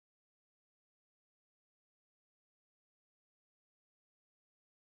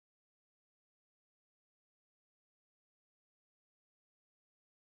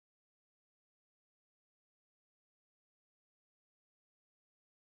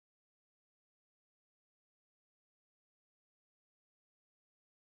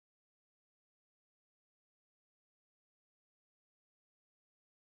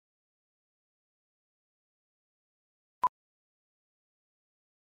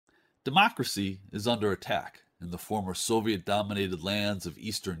Democracy is under attack in the former Soviet dominated lands of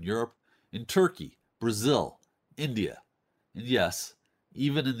Eastern Europe, in Turkey, Brazil, India, and yes,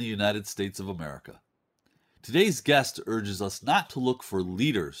 even in the United States of America. Today's guest urges us not to look for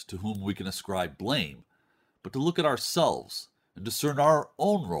leaders to whom we can ascribe blame, but to look at ourselves and discern our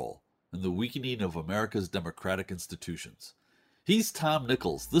own role in the weakening of America's democratic institutions. He's Tom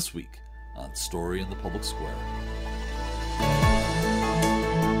Nichols this week on Story in the Public Square.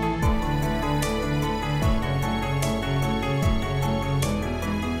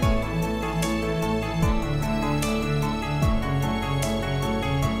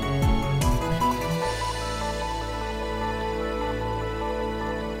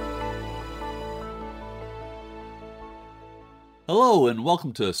 Hello, and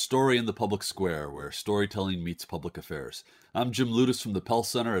welcome to Story in the Public Square, where storytelling meets public affairs. I'm Jim Ludis from the Pell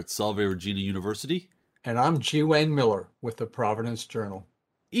Center at Salve Regina University. And I'm G. Wayne Miller with the Providence Journal.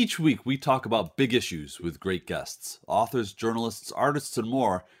 Each week, we talk about big issues with great guests, authors, journalists, artists, and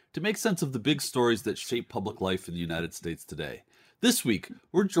more, to make sense of the big stories that shape public life in the United States today. This week,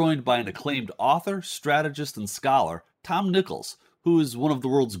 we're joined by an acclaimed author, strategist, and scholar, Tom Nichols, who is one of the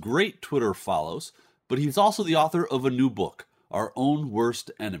world's great Twitter follows, but he's also the author of a new book, Our Own Worst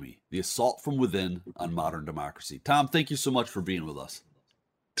Enemy, The Assault from Within on Modern Democracy. Tom, thank you so much for being with us.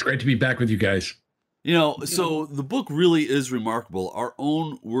 It's great to be back with you guys. So the book really is remarkable, Our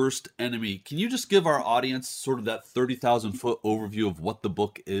Own Worst Enemy. Can you just give our audience sort of that 30,000-foot overview of what the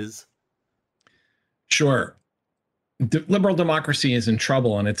book is? Sure. Liberal democracy is in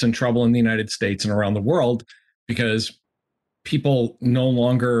trouble, and it's in trouble in the United States and around the world because people no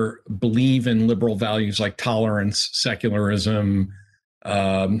longer believe in liberal values like tolerance, secularism,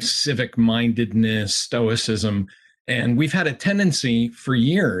 civic-mindedness, stoicism. And we've had a tendency for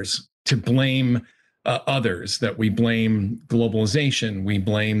years to blame others, that we blame globalization, we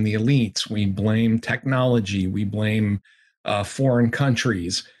blame the elites, we blame technology, we blame foreign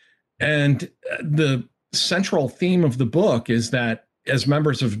countries. And the central theme of the book is that as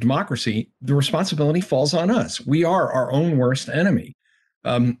members of democracy, the responsibility falls on us. We are our own worst enemy.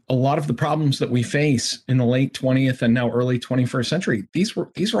 A lot of the problems that we face in the late 20th and now early 21st century, these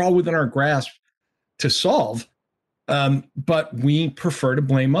are all within our grasp to solve, but we prefer to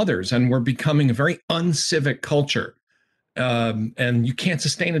blame others, and we're becoming a very uncivic culture. And you can't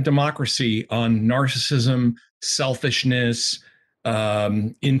sustain a democracy on narcissism, selfishness,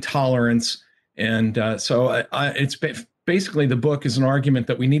 intolerance, and so it's basically, the book is an argument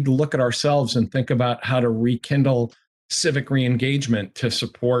that we need to look at ourselves and think about how to rekindle civic re-engagement to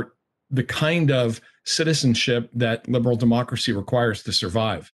support the kind of citizenship that liberal democracy requires to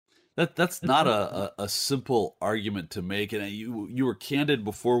survive. That's not a simple argument to make. And you were candid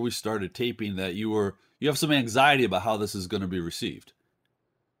before we started taping that you have some anxiety about how this is going to be received.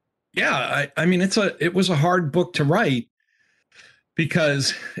 Yeah, I mean, it was a hard book to write,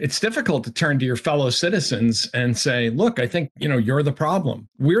 because it's difficult to turn to your fellow citizens and say, look, I think, you're the problem.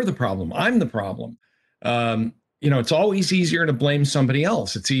 We're the problem. I'm the problem. It's always easier to blame somebody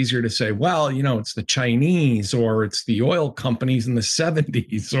else. It's easier to say, well, it's the Chinese, or it's the oil companies in the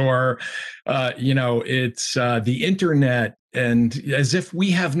 70s, or, it's the internet. And as if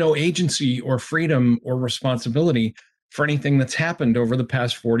we have no agency or freedom or responsibility for anything that's happened over the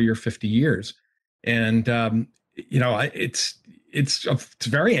past 40 or 50 years. And, it's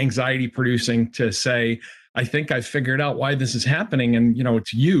very anxiety producing to say, I think I've figured out why this is happening. And,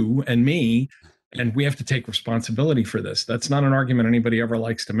 it's you and me, and we have to take responsibility for this. That's not an argument anybody ever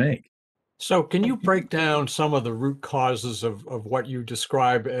likes to make. So can you break down some of the root causes of what you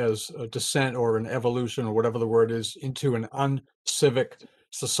describe as a descent or an evolution, or whatever the word is, into an uncivic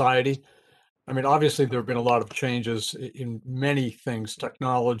society? I mean, obviously, there have been a lot of changes in many things,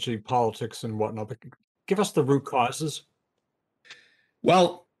 technology, politics, and whatnot, but give us the root causes.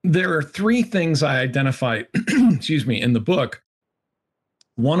 Well, there are three things I identify, in the book.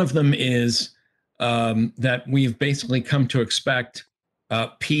 One of them is that we've basically come to expect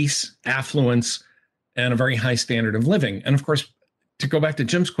peace, affluence, and a very high standard of living. And of course, to go back to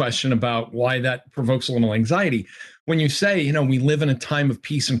Jim's question about why that provokes a little anxiety, when you say, we live in a time of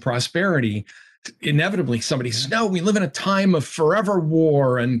peace and prosperity, inevitably somebody says, no, we live in a time of forever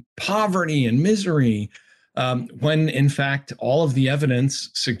war and poverty and misery. When in fact, all of the evidence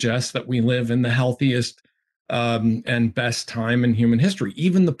suggests that we live in the healthiest and best time in human history.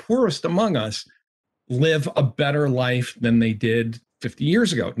 Even the poorest among us live a better life than they did 50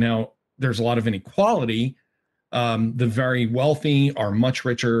 years ago. Now, there's a lot of inequality. The very wealthy are much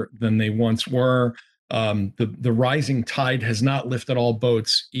richer than they once were. The rising tide has not lifted all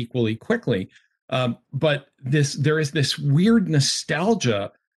boats equally quickly. But there is this weird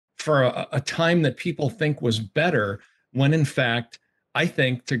nostalgia for a time that people think was better, when in fact, I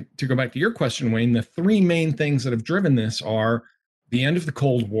think, to go back to your question, Wayne, the three main things that have driven this are the end of the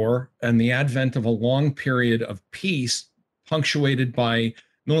Cold War and the advent of a long period of peace punctuated by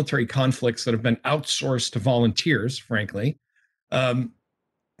military conflicts that have been outsourced to volunteers, frankly, a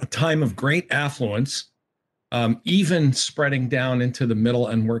time of great affluence, even spreading down into the middle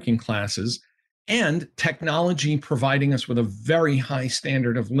and working classes, and technology providing us with a very high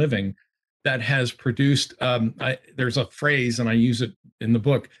standard of living that has produced, there's a phrase, and I use it in the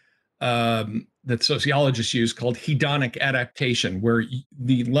book, that sociologists use called hedonic adaptation, where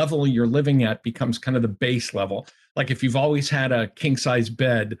the level you're living at becomes kind of the base level. Like if you've always had a king size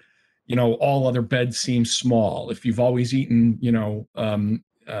bed, all other beds seem small. If you've always eaten,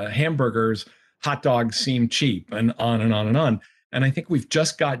 hamburgers, hot dogs seem cheap, and on and on and on. And I think we've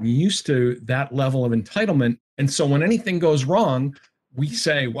just gotten used to that level of entitlement. And so when anything goes wrong, we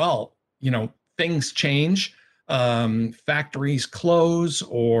say, well, things change, factories close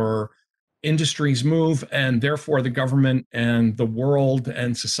or industries move, and therefore the government and the world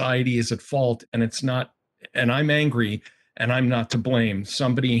and society is at fault. And it's not, and I'm angry and I'm not to blame.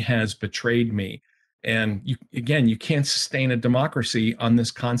 Somebody has betrayed me. And you can't sustain a democracy on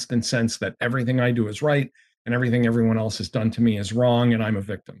this constant sense that everything I do is right and everything everyone else has done to me is wrong and I'm a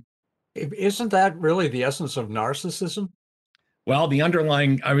victim. Isn't that really the essence of narcissism? Well, the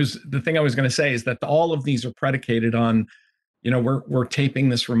thing I was going to say is that all of these are predicated on, we're taping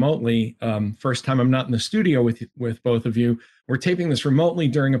this remotely. First time I'm not in the studio with both of you. We're taping this remotely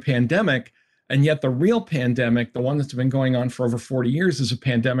during a pandemic. And yet the real pandemic, the one that's been going on for over 40 years, is a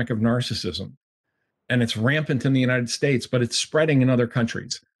pandemic of narcissism. And it's rampant in the United States, but it's spreading in other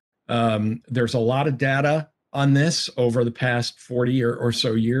countries. There's a lot of data on this over the past 40 or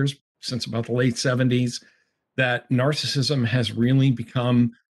so years, since about the late 70s, that narcissism has really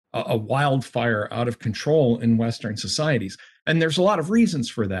become a wildfire out of control in Western societies. And there's a lot of reasons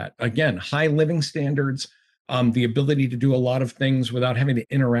for that. Again, high living standards, the ability to do a lot of things without having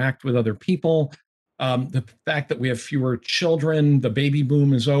to interact with other people, the fact that we have fewer children, the baby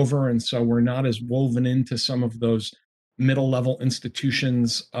boom is over, and so we're not as woven into some of those middle level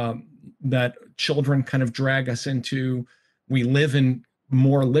institutions that children kind of drag us into. We live in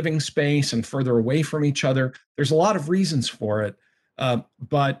more living space and further away from each other. There's a lot of reasons for it,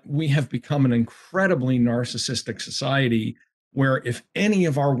 but we have become an incredibly narcissistic society where if any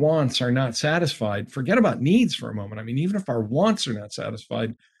of our wants are not satisfied, forget about needs for a moment. I mean, even if our wants are not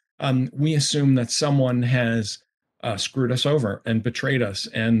satisfied, we assume that someone has screwed us over and betrayed us,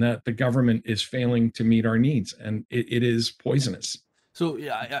 and that the government is failing to meet our needs, and it is poisonous. So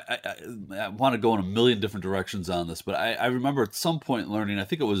yeah, I want to go in a million different directions on this, but I remember at some point learning, I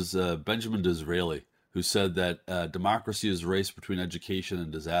think it was Benjamin Disraeli, who said that democracy is a race between education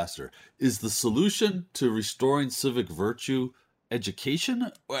and disaster. Is the solution to restoring civic virtue education?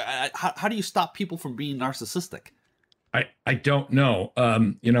 How do you stop people from being narcissistic? I don't know,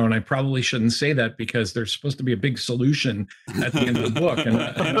 and I probably shouldn't say that because there's supposed to be a big solution at the end of the book. And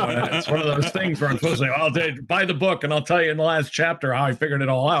it's one of those things where I'm supposed to say, I'll buy the book and I'll tell you in the last chapter how I figured it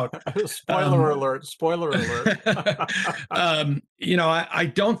all out. Spoiler alert. I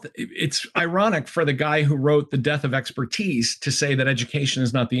don't, it's ironic for the guy who wrote The Death of Expertise to say that education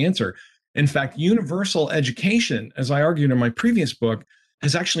is not the answer. In fact, universal education, as I argued in my previous book,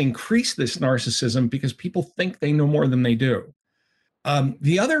 has actually increased this narcissism because people think they know more than they do.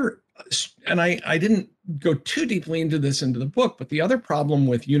 The other, and I didn't go too deeply into the book, but the other problem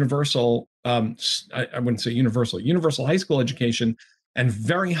with universal, I wouldn't say universal high school education and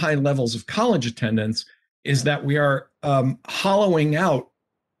very high levels of college attendance is that we are hollowing out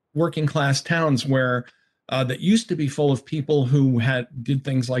working class towns where that used to be full of people who did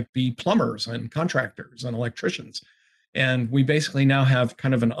things like be plumbers and contractors and electricians. And we basically now have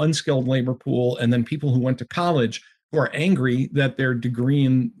kind of an unskilled labor pool, and then people who went to college who are angry that their degree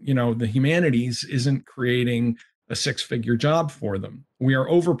in, the humanities isn't creating a six-figure job for them. We are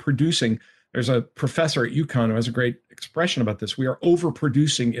overproducing. There's a professor at UConn who has a great expression about this. We are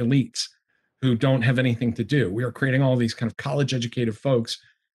overproducing elites who don't have anything to do. We are creating all these kind of college-educated folks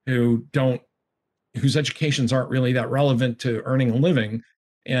whose educations aren't really that relevant to earning a living,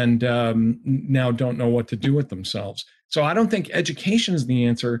 and now don't know what to do with themselves. So I don't think education is the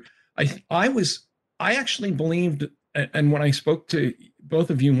answer. I actually believed, and when I spoke to both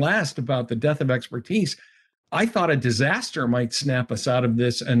of you last about The Death of Expertise, I thought a disaster might snap us out of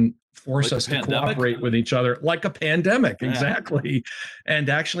this and force us to cooperate with each other, like a pandemic. Yeah. Exactly. And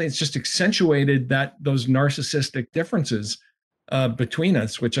actually, it's just accentuated those narcissistic differences between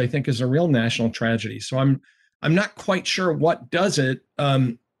us, which I think is a real national tragedy. So I'm not quite sure what does it.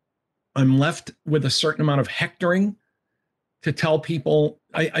 I'm left with a certain amount of hectoring to tell people.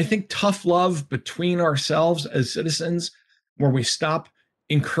 I think tough love between ourselves as citizens, where we stop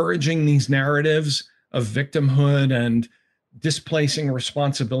encouraging these narratives of victimhood and displacing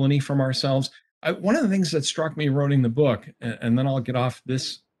responsibility from ourselves. One of the things that struck me writing the book, and then I'll get off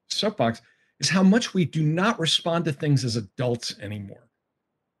this soapbox, is how much we do not respond to things as adults anymore.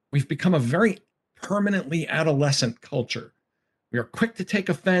 We've become a very permanently adolescent culture. We are quick to take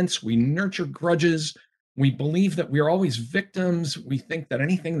offense. We nurture grudges. We believe that we are always victims. We think that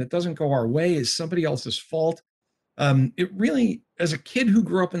anything that doesn't go our way is somebody else's fault. It really, as a kid who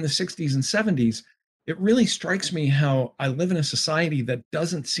grew up in the 60s and 70s, it really strikes me how I live in a society that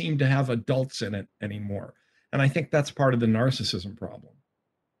doesn't seem to have adults in it anymore. And I think that's part of the narcissism problem.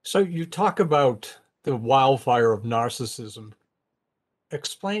 So you talk about the wildfire of narcissism.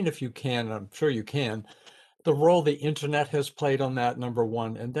 Explain, if you can, I'm sure you can, the role the internet has played on that, number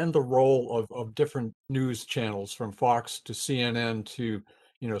one, and then the role of different news channels from Fox to CNN to,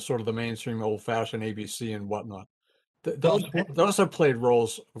 sort of the mainstream old-fashioned ABC and whatnot. Those have played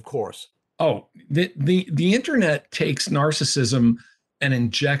roles, of course. Oh, the internet takes narcissism and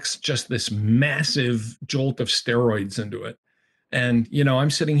injects just this massive jolt of steroids into it. And, I'm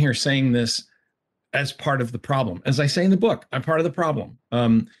sitting here saying this as part of the problem. As I say in the book, I'm part of the problem.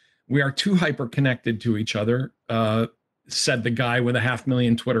 We are too hyper connected to each other, said the guy with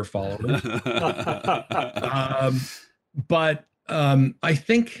 500,000 Twitter followers. But I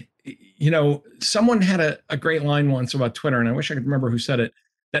think, someone had a great line once about Twitter, and I wish I could remember who said it,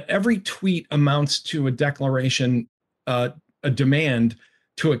 that every tweet amounts to a declaration, a demand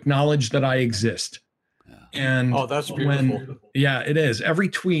to acknowledge that I exist. And that's beautiful. Yeah, it is. Every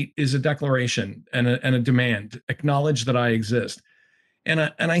tweet is a declaration and a demand. Acknowledge that I exist.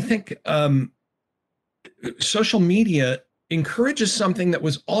 And I think social media encourages something that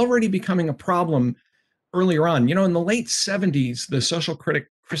was already becoming a problem earlier on. In the late 70s, the social critic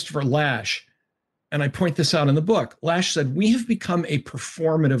Christopher Lasch, and I point this out in the book, Lasch said, "We have become a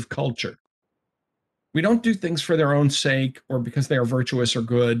performative culture. We don't do things for their own sake or because they are virtuous or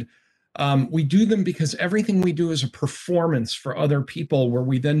good. We do them because everything we do is a performance for other people where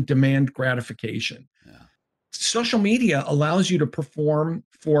we then demand gratification." Yeah. Social media allows you to perform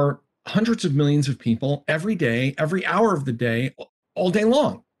for hundreds of millions of people every day, every hour of the day, all day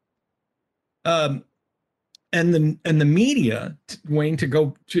long. And the media, Wayne,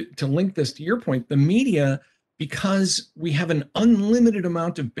 to link this to your point, the media, because we have an unlimited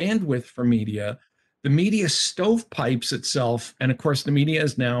amount of bandwidth for media, the media stovepipes itself. And of course, the media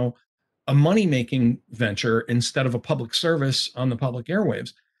is now a money-making venture instead of a public service on the public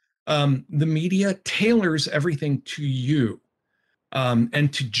airwaves. The media tailors everything to you,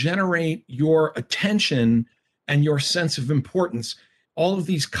 and to generate your attention and your sense of importance. All of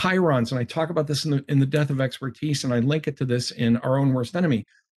these chyrons, and I talk about this in the Death of Expertise, and I link it to this in Our Own Worst Enemy.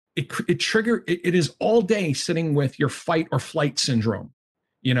 It is all day sitting with your fight or flight syndrome.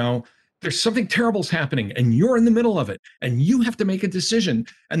 There's something terrible's happening and you're in the middle of it and you have to make a decision,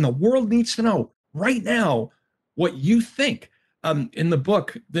 and the world needs to know right now what you think. In the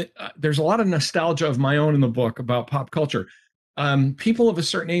book, there's a lot of nostalgia of my own in the book about pop culture. People of a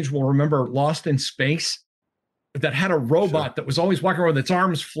certain age will remember Lost in Space, that had a robot that was always walking around with its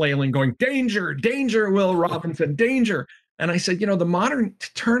arms flailing, going, "Danger, danger, Will Robinson, danger." And I said, the modern,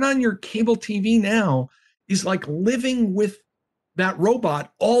 turn on your cable TV now is like living with that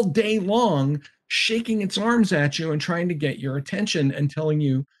robot all day long, shaking its arms at you and trying to get your attention and telling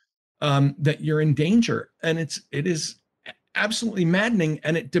you that you're in danger. And it is absolutely maddening,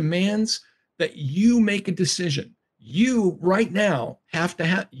 and it demands that you make a decision. You right now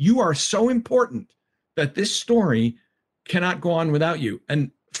you are so important that this story cannot go on without you.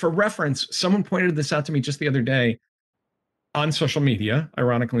 And for reference, someone pointed this out to me just the other day on social media,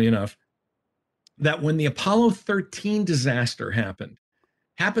 ironically enough, that when the Apollo 13 disaster happened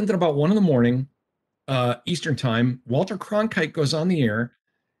at about 1 a.m. Eastern time, Walter Cronkite goes on the air.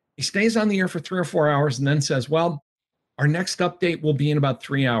 He stays on the air for 3 or 4 hours and then says, "Well, our next update will be in about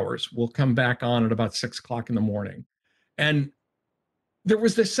 3 hours. We'll come back on at about 6 o'clock in the morning." And there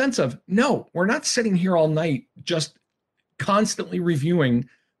was this sense of, no, we're not sitting here all night just constantly reviewing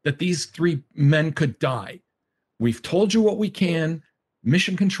that these 3 men could die. We've told you what we can.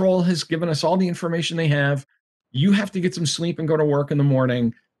 Mission Control has given us all the information they have. You have to get some sleep and go to work in the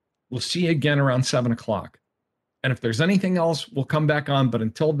morning. We'll see you again around 7 o'clock. And if there's anything else, we'll come back on. But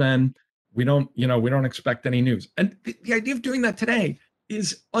until then, we don't expect any news. And the idea of doing that today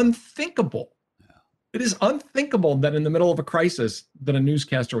is unthinkable. It is unthinkable that in the middle of a crisis that a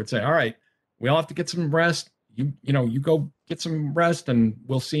newscaster would say, "All right, we all have to get some rest. You go get some rest and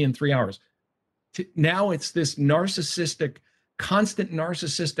we'll see you in 3 hours. Now it's this constant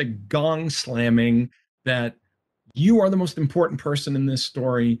narcissistic gong slamming that you are the most important person in this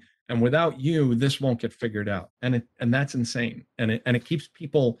story, and without you, this won't get figured out. And that's insane. And it keeps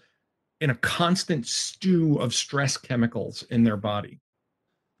people in a constant stew of stress chemicals in their body.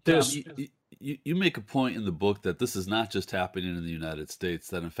 You make a point in the book that this is not just happening in the United States,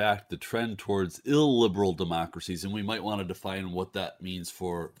 that in fact the trend towards illiberal democracies, and we might want to define what that means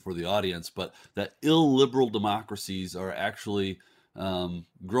for the audience, but that illiberal democracies are actually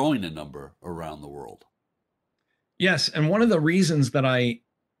growing in number around the world. Yes, and one of the reasons that I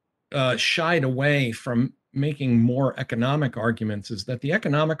shied away from making more economic arguments is that the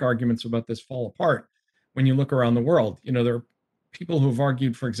economic arguments about this fall apart when you look around the world. There are people who have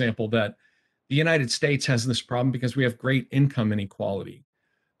argued, for example, that the United States has this problem because we have great income inequality.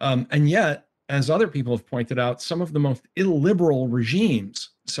 And yet, as other people have pointed out, some of the most illiberal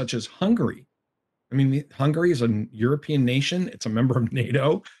regimes, such as Hungary. I mean, Hungary is a European nation. It's a member of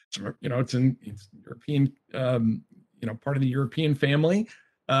NATO. It's European, part of the European family,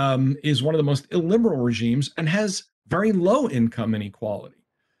 is one of the most illiberal regimes and has very low income inequality.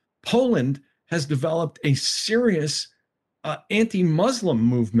 Poland has developed a serious anti-Muslim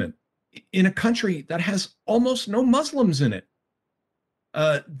movement in a country that has almost no Muslims in it.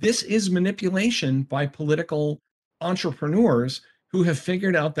 This is manipulation by political entrepreneurs who have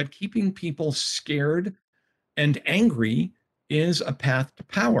figured out that keeping people scared and angry is a path to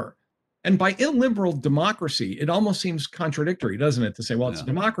power. And by illiberal democracy, it almost seems contradictory, doesn't it, to say, well, it's a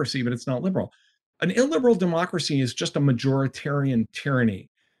democracy, but it's not liberal. An illiberal democracy is just a majoritarian tyranny.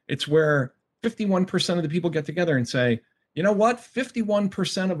 It's where 51% of the people get together and say, you know what?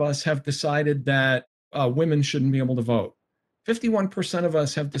 51% of us have decided that women shouldn't be able to vote. 51% of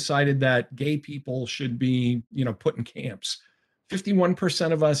us have decided that gay people should be, put in camps.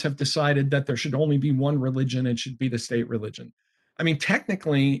 51% of us have decided that there should only be one religion. It should be the state religion. I mean,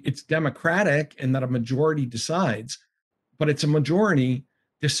 technically, it's democratic in that a majority decides, but it's a majority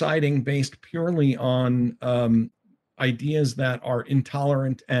deciding based purely on ideas that are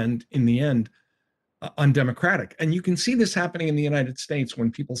intolerant and, in the end, undemocratic. And you can see this happening in the United States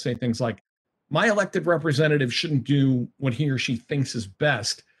when people say things like, my elected representative shouldn't do what he or she thinks is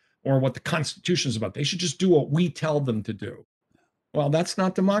best or what the Constitution is about. They should just do what we tell them to do. Well, that's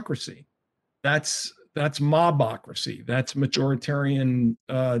not democracy. That's mobocracy. That's majoritarian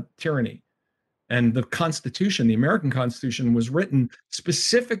tyranny. And the Constitution, the American Constitution, was written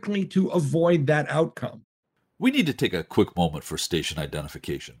specifically to avoid that outcome. We need to take a quick moment for station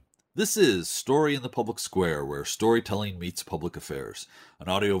identification. This is Story in the Public Square, where storytelling meets public affairs. An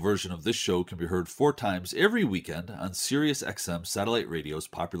audio version of this show can be heard 4 times every weekend on Sirius XM Satellite Radio's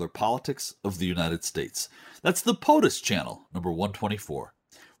popular Politics of the United States. That's the POTUS channel, number 124.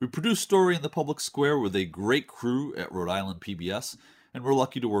 We produce Story in the Public Square with a great crew at Rhode Island PBS, and we're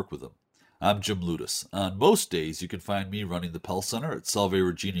lucky to work with them. I'm Jim Ludes. On most days, you can find me running the Pell Center at Salve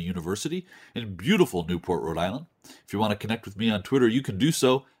Regina University in beautiful Newport, Rhode Island. If you want to connect with me on Twitter, you can do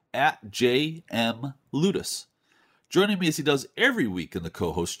so at JM Ludes. Joining me as he does every week in the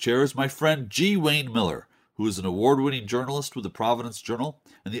co-host chair is my friend G. Wayne Miller, who is an award-winning journalist with the Providence Journal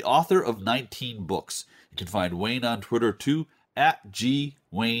and the author of 19 books. You can find Wayne on Twitter too, at G.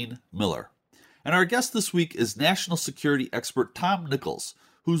 Wayne Miller. And our guest this week is national security expert Tom Nichols,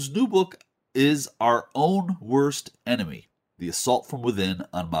 whose new book is Our Own Worst Enemy, The Assault from Within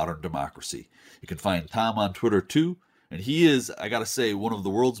on Modern Democracy. You can find Tom on Twitter too, and he is, I gotta say, one of the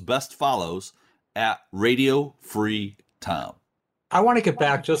world's best follows at Radio Free Tom. I want to get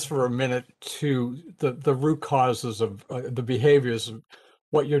back just for a minute to the root causes of the behaviors of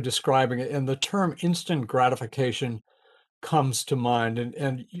what you're describing, and the term instant gratification comes to mind.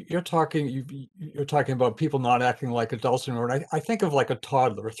 And you're talking about people not acting like adults anymore. And I think of like a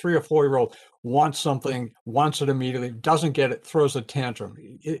toddler, a 3 or 4-year-old wants something, wants it immediately, doesn't get it, throws a tantrum.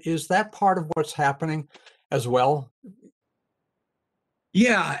 Is that part of what's happening as well?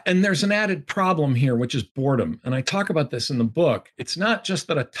 Yeah, and there's an added problem here, which is boredom. And I talk about this in the book. It's not just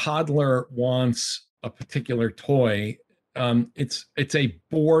that a toddler wants a particular toy. It's a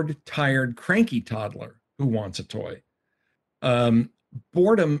bored, tired, cranky toddler who wants a toy.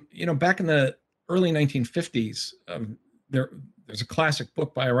 Boredom, back in the early 1950s, there's a classic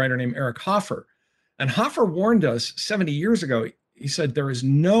book by a writer named Eric Hoffer. And Hoffer warned us 70 years ago. He said, there's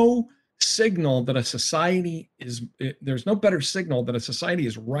no better signal that a society is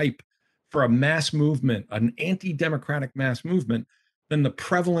ripe for a mass movement, an anti-democratic mass movement, than the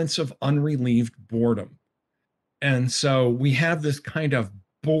prevalence of unrelieved boredom. And so we have this kind of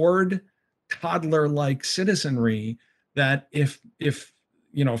bored, toddler-like citizenry that if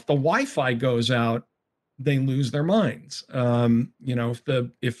you know, if the Wi-Fi goes out, they lose their minds. You know,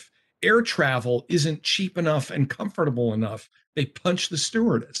 if air travel isn't cheap enough and comfortable enough, they punch the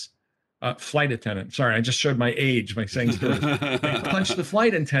stewardess, flight attendant. Sorry, I just showed my age by saying stewardess. They punch the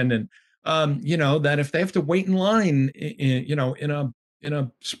flight attendant. You know, that if they have to wait in line, you know, in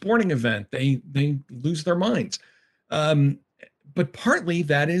a sporting event, they lose their minds. But partly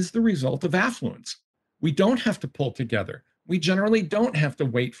that is the result of affluence. We don't have to pull together. We generally don't have to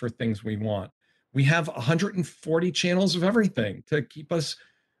wait for things we want. We have 140 channels of everything to keep us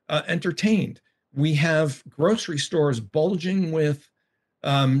entertained. We have grocery stores bulging with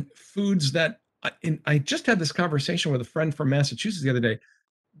foods that I just had this conversation with a friend from Massachusetts the other day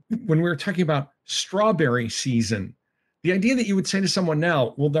when we were talking about strawberry season. The idea that you would say to someone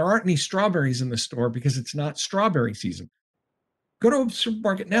now, well, there aren't any strawberries in the store because it's not strawberry season. Go to a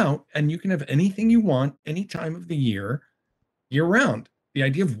supermarket now and you can have anything you want any time of the year round. The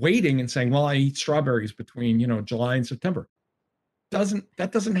idea of waiting and saying, well, I eat strawberries between, you know, July and September,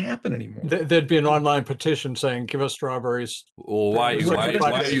 that doesn't happen anymore. There'd be an online petition saying, give us strawberries. Well, why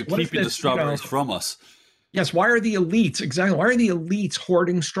are you keeping the strawberries from us? Yes, why are the elites, exactly, why are the elites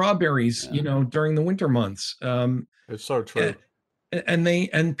hoarding strawberries, you know, during the winter months? It's so true.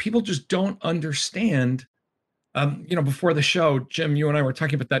 And people just don't understand. You know, before the show, Jim, you and I were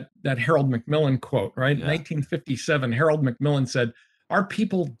talking about that Harold Macmillan quote, right? Yeah. 1957, Harold Macmillan said, our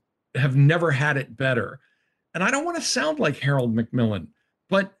people have never had it better. And I don't want to sound like Harold Macmillan,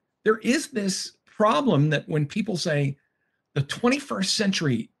 but there is this problem that when people say the 21st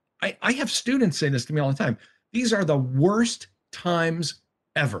century, I have students say this to me all the time, these are the worst times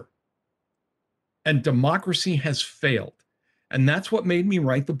ever. And democracy has failed. And that's what made me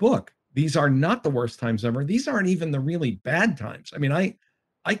write the book. These are not the worst times ever. These aren't even the really bad times. I mean,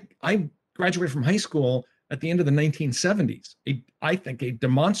 I graduated from high school at the end of the 1970s. I think a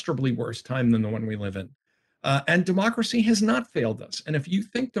demonstrably worse time than the one we live in. And democracy has not failed us. And if you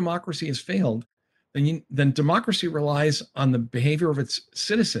think democracy has failed, then democracy relies on the behavior of its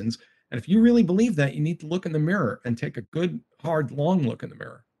citizens. And if you really believe that, you need to look in the mirror and take a good, hard, long look in the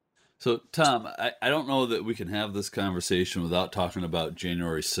mirror. So, Tom, I don't know that we can have this conversation without talking about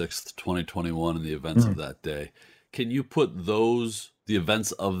January 6th, 2021 and the events of that day. Can you put the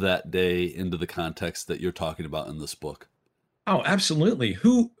events of that day into the context that you're talking about in this book? Oh, absolutely.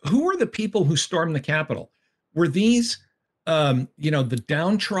 Who were the people who stormed the Capitol? Were these, you know, the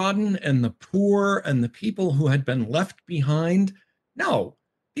downtrodden and the poor and the people who had been left behind? No,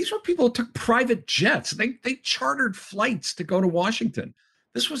 these were people who took private jets. They chartered flights to go to Washington.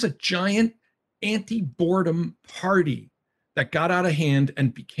 This was a giant anti-boredom party that got out of hand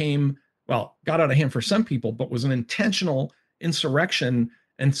and became, well, got out of hand for some people, but was an intentional insurrection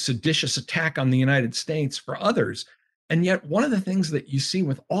and seditious attack on the United States for others. And yet one of the things that you see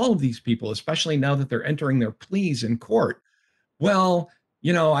with all of these people, especially now that they're entering their pleas in court, well,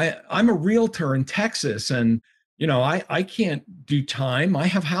 you know, I'm a realtor in Texas and, you know, I can't do time. I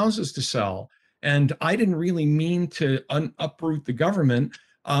have houses to sell. And I didn't really mean to uproot the government.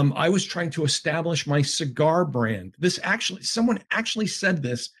 I was trying to establish my cigar brand. Someone actually said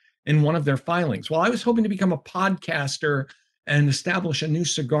this in one of their filings. Well, I was hoping to become a podcaster and establish a new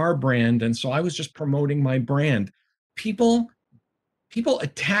cigar brand. And so I was just promoting my brand. People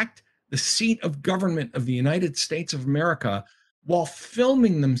attacked the seat of government of the United States of America while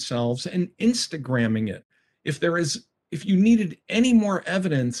filming themselves and Instagramming it. If you needed any more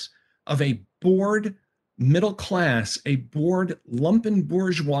evidence of a bored middle class, a bored lumpen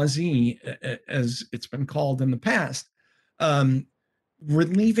bourgeoisie, as it's been called in the past,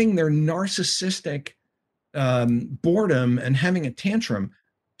 relieving their narcissistic boredom and having a tantrum,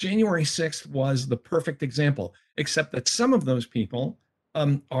 January 6th was the perfect example, except that some of those people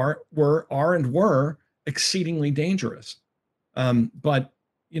were exceedingly dangerous. But,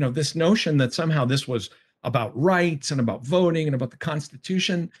 you know, this notion that somehow this was about rights and about voting and about the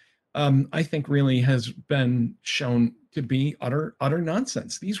Constitution, I think really has been shown to be utter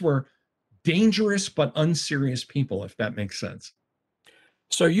nonsense. These were dangerous but unserious people, if that makes sense.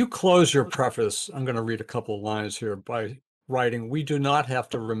 So you close your preface, I'm going to read a couple of lines here, by writing, we do not have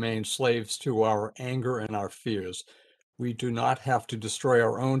to remain slaves to our anger and our fears. We do not have to destroy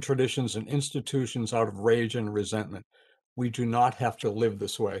our own traditions and institutions out of rage and resentment. We do not have to live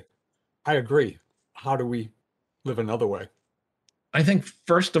this way. I agree. How do we live another way? I think,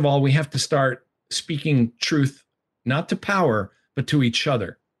 first of all, we have to start speaking truth, not to power, but to each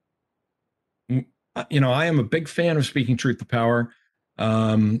other. You know, I am a big fan of speaking truth to power.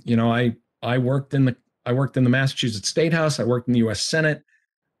 You know, I worked in the Massachusetts State House. I worked in the U.S. Senate.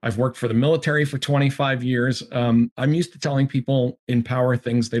 I've worked for the military for 25 years. I'm used to telling people in power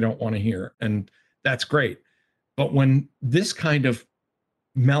things they don't want to hear, and that's great. But when this kind of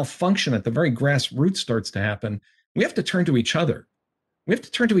malfunction at the very grassroots starts to happen, we have to turn to each other. We have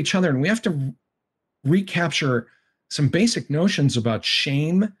to turn to each other, and we have to recapture some basic notions about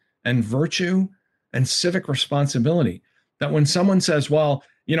shame and virtue and civic responsibility. That when someone says, well,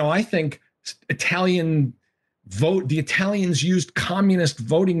 I think the Italians used communist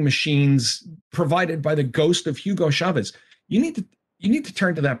voting machines provided by the ghost of Hugo Chavez. You need to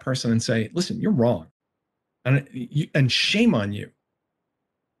turn to that person and say, listen, you're wrong. And shame on you.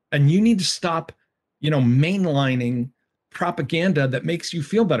 And you need to stop, mainlining propaganda that makes you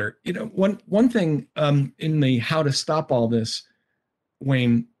feel better. One thing in the how to stop all this,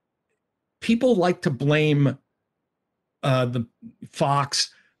 Wayne, people like to blame the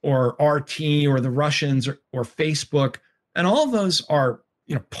Fox or RT or the Russians or Facebook, and all of those are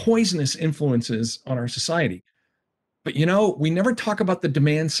poisonous influences on our society. But we never talk about the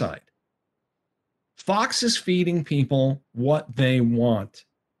demand side. Fox is feeding people what they want.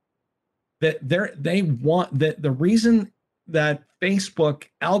 The reason that Facebook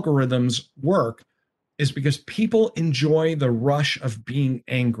algorithms work is because people enjoy the rush of being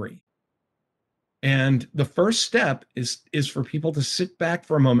angry. And the first step is for people to sit back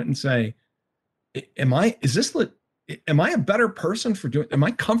for a moment and say, am I a better person for doing, am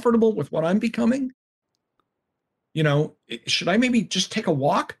I comfortable with what I'm becoming? Should I maybe just take a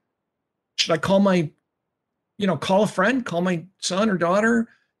walk? Should I call call a friend, call my son or daughter?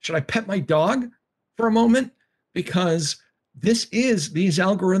 Should I pet my dog for a moment? Because these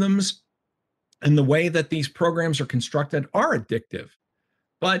algorithms and the way that these programs are constructed are addictive.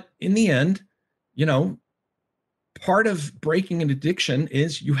 But in the end, part of breaking an addiction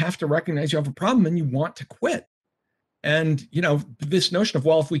is you have to recognize you have a problem and you want to quit. And, this notion of,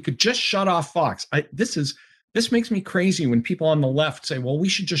 well, if we could just shut off Fox, this makes me crazy when people on the left say, well, we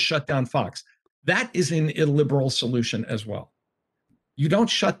should just shut down Fox. That is an illiberal solution as well. You don't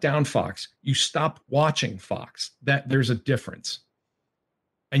shut down Fox. You stop watching Fox. That there's a difference.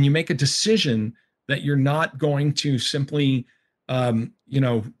 And you make a decision that you're not going to simply,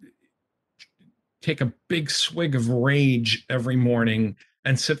 take a big swig of rage every morning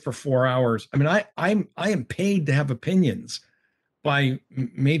and sit for 4 hours. I mean, I am paid to have opinions by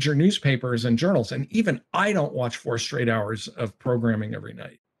major newspapers and journals, and even I don't watch 4 straight hours of programming every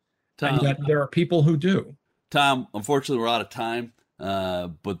night. Tom, and yet there are people who do. Tom, unfortunately, we're out of time,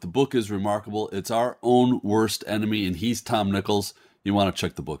 but the book is remarkable. It's Our Own Worst Enemy, and he's Tom Nichols. You want to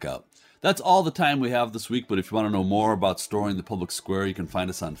check the book out. That's all the time we have this week, but if you want to know more about Storing the Public Square, you can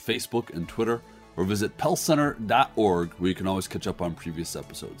find us on Facebook and Twitter, or visit pellcenter.org, where you can always catch up on previous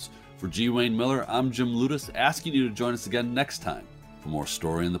episodes. For G. Wayne Miller, I'm Jim Ludes, asking you to join us again next time for more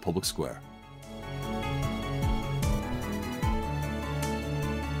Story in the Public Square.